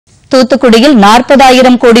தூத்துக்குடியில்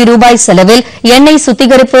 40,000 கோடி ரூபாய் செலவில் எண்ணெய்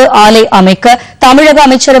சுத்திகரிப்பு ஆலை அமைக்க தமிழக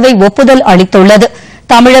அமைச்சரவை ஒப்புதல் அளித்துள்ளது.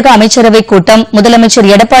 தமிழக அமைச்சரவைக் கூட்டம் முதலமைச்சர்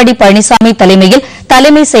எடப்பாடி பழனிசாமி தலைமையில்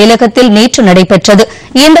தலைமை செயலகத்தில் நேற்று நடைபெற்றது.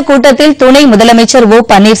 இந்த கூட்டத்தில் துணை முதலமைச்சர் ஓ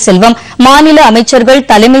பன்னீர்செல்வம், மாநில அமைச்சர்கள்,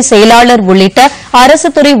 தலைமை செயலாளர் உள்ளிட்ட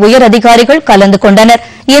அரசுத் துறை உயர் அதிகாரிகள் கலந்து கொண்டனர்.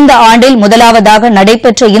 இந்த ஆண்டில் முதலாவதாக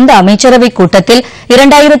நடைபெற்ற இந்த அமைச்சரவைக் கூட்டத்தில்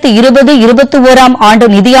 2020-21 ஆண்டு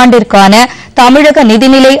நிதியாண்டிற்கான தமிழக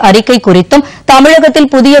நிதிநிலை அறிக்கை குறித்தும், தமிழகத்தில்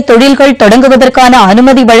புதிய தொழில்கள் தொடங்குவதற்கான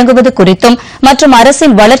அனுமதி வழங்குவது குறித்தும் மற்றும்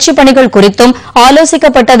அரசின் வளர்ச்சிப் பணிகள் குறித்தும்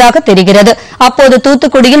ஆலோசிக்கப்பட்டதாக தெரிகிறது. அப்போது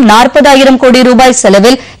தூத்துக்குடியில் 40,000 கோடி ரூபாய்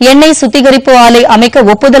செலவில் எண்ணெய் சுத்திகரிப்பு ஆலை அமைக்க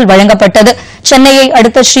ஒப்புதல் வழங்கப்பட்டது. சென்னையை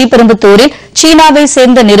அடுத்த ஸ்ரீபெரும்புத்தூரில் சீனாவை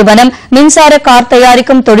சேர்ந்த நிறுவனம் மின்சார கார்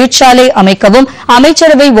தயாரிக்கும் தொழிற்சாலை அமைக்கவும்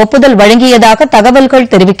அமைச்சரவை ஒப்புதல் வழங்கியதாக தகவல்கள்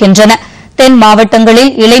தெரிவிக்கின்றன. தென்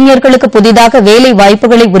மாவட்டங்களில் இளைஞர்களுக்கு புதிதாக வேலை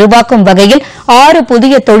வாய்ப்புகளை உருவாக்கும் வகையில் 6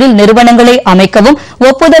 புதிய தொழில் நிறுவனங்களை அமைக்கவும்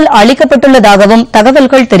ஒப்புதல் அளிக்கப்பட்டுள்ளதாகவும்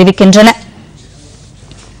தகவல்கள் தெரிவிக்கின்றன.